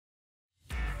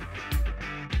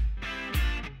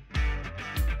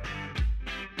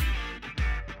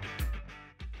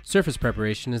Surface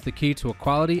preparation is the key to a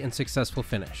quality and successful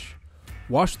finish.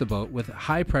 Wash the boat with a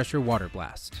high-pressure water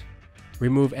blast.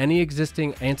 Remove any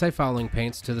existing anti-fouling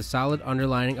paints to the solid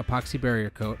underlying epoxy barrier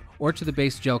coat or to the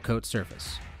base gel coat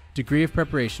surface. Degree of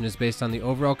preparation is based on the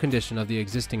overall condition of the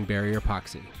existing barrier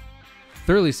epoxy.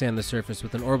 Thoroughly sand the surface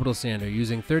with an orbital sander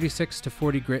using 36 to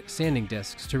 40 grit sanding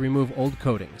discs to remove old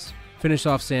coatings. Finish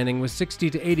off sanding with 60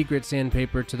 to 80 grit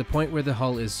sandpaper to the point where the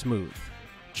hull is smooth.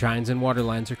 Chines and water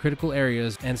lines are critical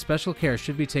areas, and special care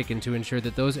should be taken to ensure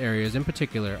that those areas in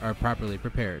particular are properly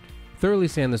prepared. Thoroughly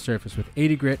sand the surface with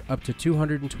 80 grit up to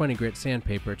 220 grit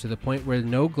sandpaper to the point where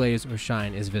no glaze or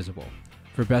shine is visible.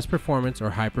 For best performance or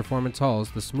high performance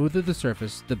hulls, the smoother the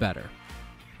surface, the better.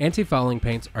 Anti-fouling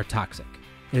paints are toxic.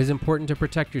 It is important to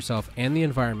protect yourself and the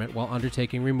environment while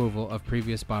undertaking removal of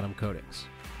previous bottom coatings.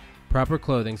 Proper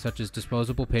clothing such as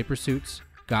disposable paper suits,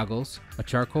 goggles, a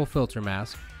charcoal filter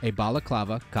mask, a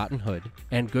balaclava cotton hood,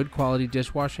 and good quality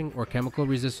dishwashing or chemical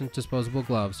resistant disposable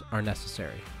gloves are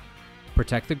necessary.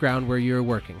 Protect the ground where you are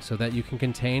working so that you can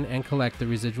contain and collect the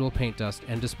residual paint dust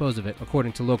and dispose of it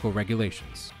according to local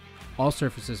regulations. All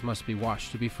surfaces must be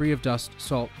washed to be free of dust,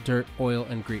 salt, dirt, oil,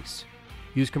 and grease.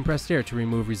 Use compressed air to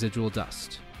remove residual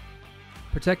dust.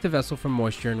 Protect the vessel from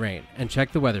moisture and rain, and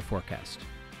check the weather forecast.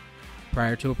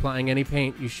 Prior to applying any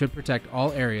paint, you should protect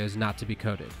all areas not to be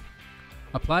coated.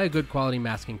 Apply a good quality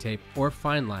masking tape or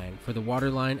fine line for the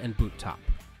waterline and boot top.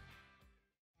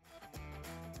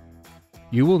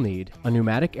 You will need a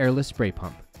pneumatic airless spray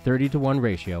pump, 30:1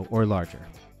 ratio or larger,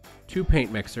 2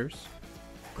 paint mixers,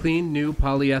 clean new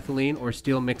polyethylene or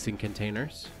steel mixing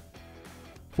containers,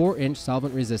 4-inch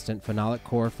solvent-resistant phenolic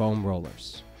core foam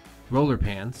rollers, roller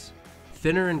pans,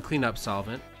 thinner and cleanup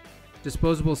solvent,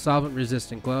 disposable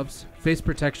solvent-resistant gloves, face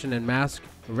protection and mask,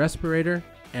 a respirator,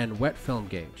 and wet film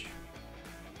gauge.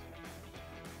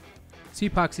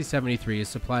 SEAPOXY 73 is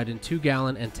supplied in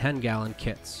 2-gallon and 10-gallon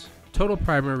kits. Total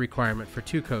primer requirement for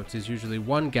 2 coats is usually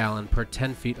 1 gallon per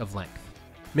 10 feet of length.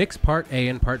 Mix Part A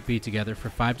and Part B together for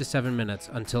 5 to 7 minutes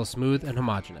until smooth and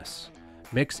homogeneous.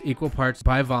 Mix equal parts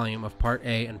by volume of Part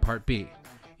A and Part B.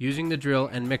 Using the drill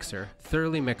and mixer,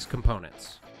 thoroughly mix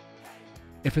components.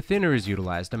 If a thinner is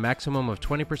utilized, a maximum of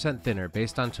 20% thinner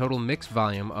based on total mixed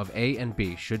volume of A and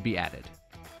B should be added.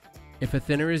 If a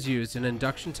thinner is used, an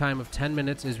induction time of 10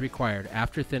 minutes is required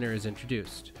after thinner is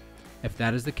introduced. If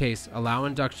that is the case, allow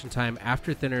induction time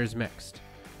after thinner is mixed.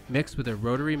 Mix with a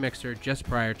rotary mixer just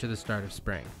prior to the start of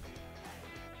spraying.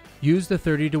 Use the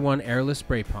 30:1 airless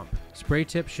spray pump. Spray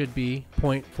tip should be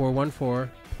 .414,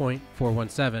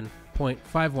 .417,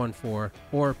 .514,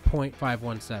 or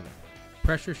 .517.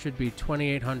 Pressure should be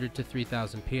 2800 to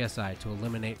 3000 psi to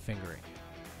eliminate fingering.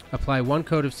 Apply 1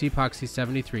 coat of SEAPOXY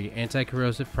 73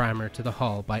 anti-corrosive primer to the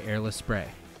hull by airless spray.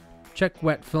 Check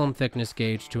wet film thickness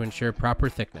gauge to ensure proper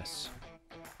thickness.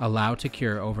 Allow to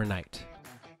cure overnight.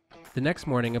 The next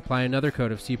morning, apply another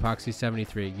coat of SEAPOXY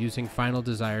 73 using final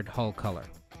desired hull color.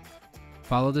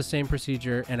 Follow the same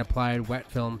procedure and apply wet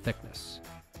film thickness.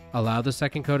 Allow the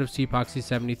second coat of SEAPOXY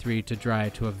 73 to dry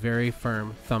to a very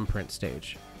firm thumbprint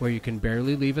stage, where you can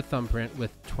barely leave a thumbprint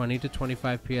with 20 to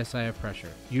 25 psi of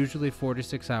pressure, usually 4 to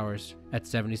 6 hours at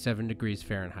 77 degrees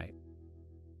Fahrenheit.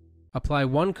 Apply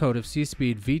 1 coat of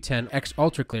C-Speed V10 X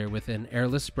Ultra Clear with an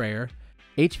airless sprayer,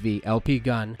 HV LP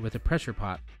gun with a pressure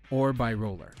pot, or by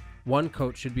roller. 1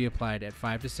 coat should be applied at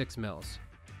 5 to 6 mils.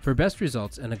 For best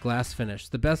results and a glass finish,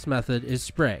 the best method is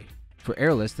spray. For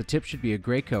airless, the tip should be a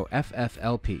Graco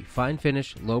FFLP, fine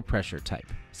finish, low pressure type,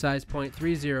 size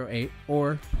 .308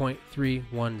 or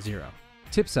 .310.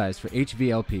 Tip size for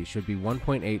HVLP should be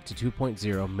 1.8 to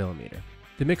 2.0 millimeter.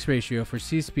 The mix ratio for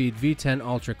C-Speed V10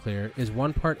 Ultra Clear is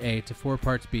 1 part A to 4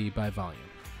 parts B by volume.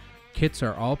 Kits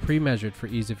are all pre-measured for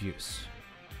ease of use.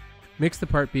 Mix the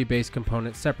Part B base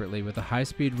component separately with a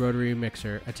high-speed rotary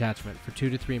mixer attachment for 2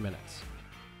 to 3 minutes.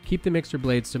 Keep the mixer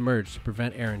blade submerged to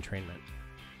prevent air entrainment.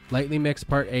 Lightly mix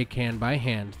Part A can by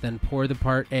hand, then pour the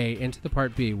Part A into the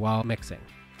Part B while mixing.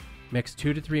 Mix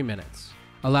 2 to 3 minutes.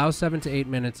 Allow 7 to 8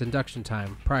 minutes induction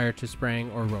time prior to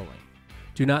spraying or rolling.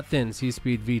 Do not thin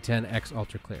C-Speed V10 X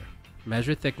Ultra Clear.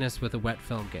 Measure thickness with a wet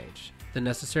film gauge. The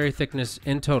necessary thickness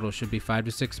in total should be 5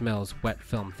 to 6 mils wet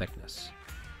film thickness.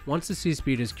 Once the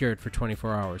C-Speed is cured for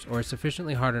 24 hours or is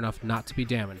sufficiently hard enough not to be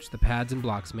damaged, the pads and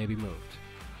blocks may be moved.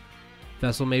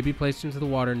 Vessel may be placed into the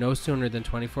water no sooner than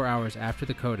 24 hours after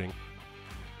the coating.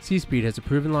 C-Speed has a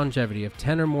proven longevity of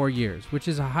 10 or more years, which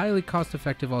is a highly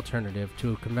cost-effective alternative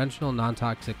to a conventional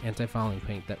non-toxic anti-fouling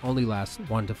paint that only lasts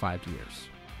 1 to 5 years.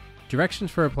 Directions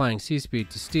for applying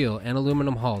C-Speed to steel and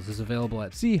aluminum hulls is available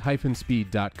at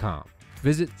sea-speed.com.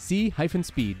 Visit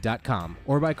sea-speed.com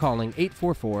or by calling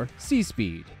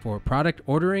 844-SEA-SPEED for product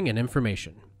ordering and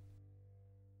information.